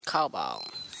Cobalt.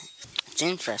 It's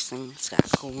interesting, it's got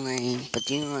a cool name, but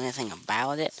do you know anything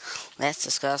about it? Let's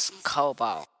discuss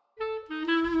cobalt.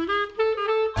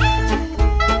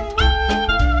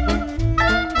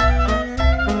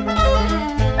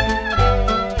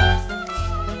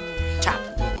 Top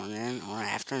of the morning, or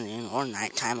afternoon, or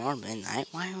nighttime, or midnight.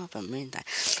 Why am I up at midnight?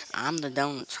 I'm the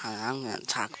Donut Hunter. I'm going to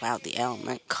talk about the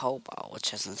element cobalt,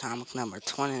 which has atomic number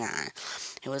 29.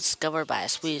 It was discovered by a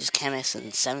Swedish chemist in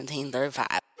 1735.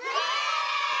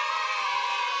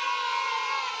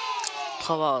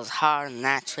 Cobalt is hard and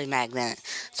naturally magnetic,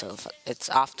 so it's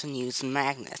often used in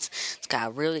magnets. It's got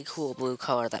a really cool blue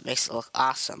color that makes it look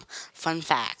awesome. Fun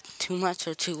fact, too much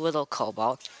or too little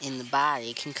cobalt in the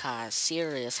body can cause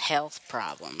serious health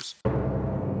problems.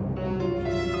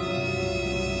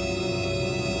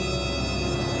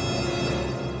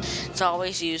 It's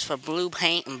always used for blue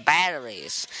paint and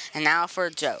batteries. And now for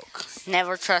a joke.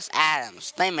 Never trust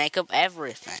atoms. They make up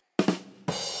everything.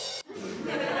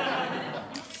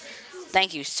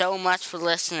 Thank you so much for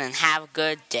listening and have a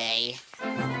good day.